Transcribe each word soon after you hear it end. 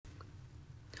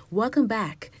Welcome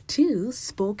back to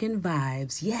Spoken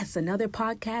Vibes. Yes, another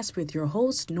podcast with your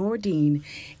host, Nordine,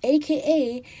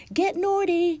 aka Get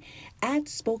Nordy at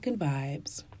Spoken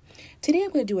Vibes. Today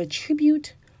I'm going to do a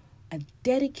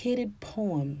dedicated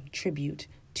poem tribute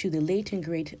to the late and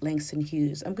great Langston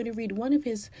Hughes. I'm going to read one of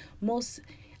his most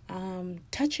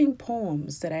touching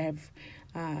poems that I have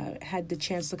had the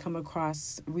chance to come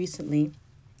across recently,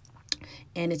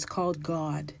 and it's called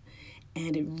God.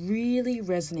 And it really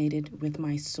resonated with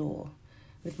my soul,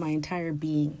 with my entire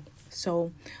being.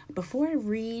 So before I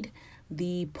read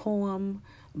the poem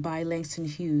by Langston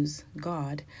Hughes,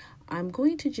 God, I'm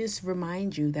going to just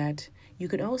remind you that you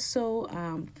could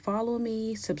also follow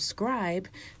me, subscribe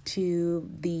to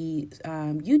the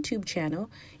YouTube channel.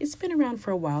 It's been around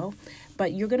for a while,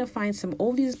 but you're going to find some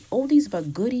oldies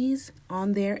but goodies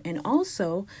on there, and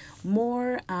also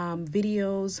more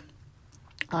videos,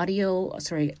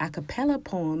 a cappella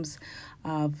poems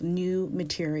of new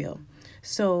material.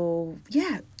 So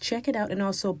yeah, check it out. And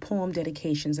also poem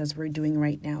dedications as we're doing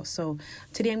right now. So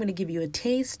today I'm going to give you a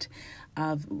taste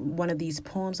of one of these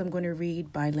poems I'm going to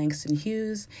read by Langston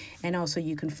Hughes. And also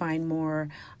you can find more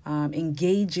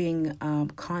engaging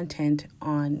content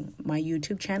on my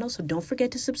YouTube channel. So don't forget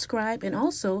to subscribe, and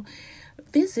also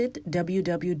visit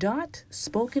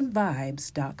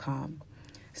www.spokenvibes.com.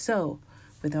 So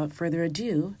without further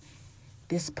ado,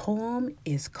 this poem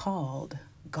is called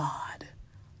God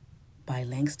by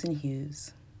Langston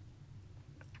Hughes.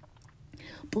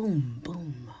 Boom,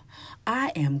 boom.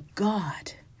 I am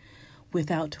God,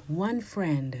 without one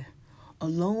friend,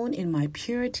 alone in my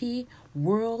purity,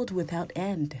 world without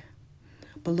end.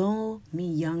 Below me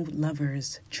young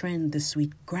lovers trend the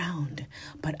sweet ground,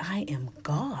 but I am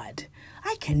God.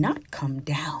 I cannot come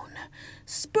down.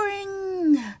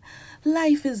 Spring!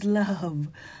 Life is love.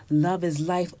 Love is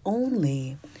life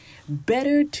only.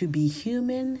 Better to be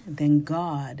human than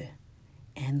God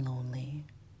and lonely.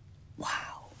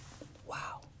 Wow,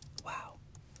 wow, wow,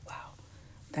 wow.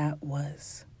 That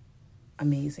was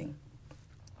amazing.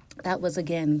 That was,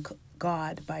 again,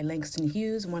 God by Langston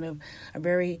Hughes, one of a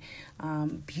very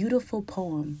beautiful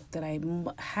poem that I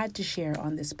had to share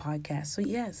on this podcast. So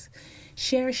yes,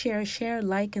 share,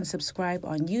 like and subscribe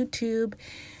on YouTube.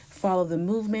 Follow the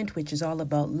movement, which is all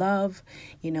about love,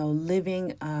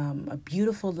 living a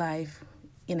beautiful life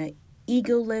in an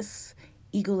egoless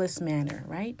manner,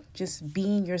 right? Just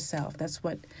being yourself. That's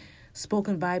what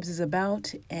Spoken Vibes is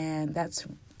about, and that's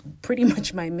pretty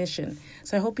much my mission.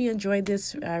 So I hope you enjoyed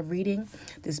this reading,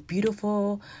 this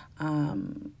beautiful,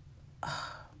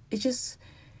 it just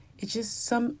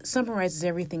summarizes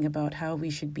everything about how we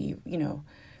should be,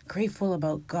 grateful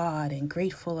about God, and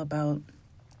grateful about,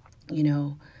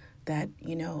 that,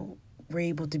 we're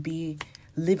able to be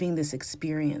living this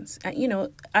experience.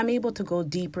 I'm able to go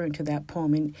deeper into that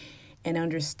poem and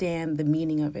understand the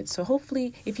meaning of it. So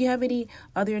hopefully, if you have any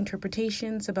other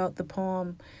interpretations about the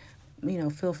poem,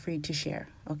 feel free to share.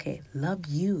 Okay. Love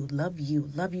you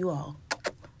all.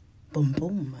 Boom,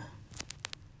 boom.